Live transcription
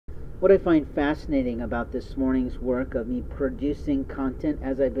What I find fascinating about this morning's work of me producing content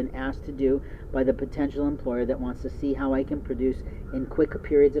as I've been asked to do by the potential employer that wants to see how I can produce in quick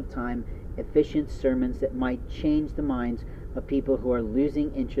periods of time efficient sermons that might change the minds of people who are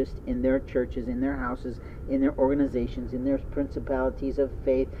losing interest in their churches, in their houses, in their organizations, in their principalities of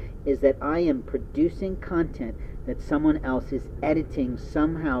faith, is that I am producing content that someone else is editing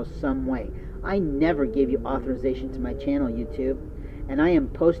somehow, some way. I never gave you authorization to my channel, YouTube, and I am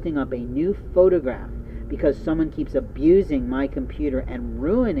posting up a new photograph because someone keeps abusing my computer and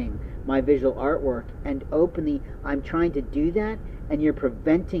ruining my visual artwork, and openly I'm trying to do that, and you're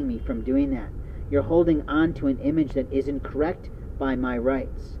preventing me from doing that. You're holding on to an image that isn't correct by my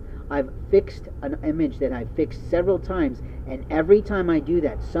rights. I've fixed an image that I've fixed several times, and every time I do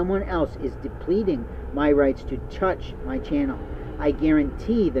that, someone else is depleting my rights to touch my channel. I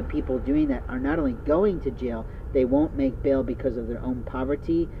guarantee the people doing that are not only going to jail, they won't make bail because of their own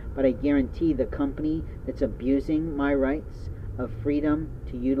poverty, but I guarantee the company that's abusing my rights of freedom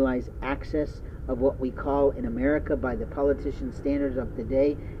to utilize access of what we call in America by the politician standards of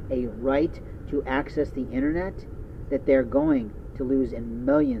today a right to access the internet, that they're going to lose in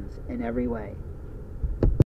millions in every way.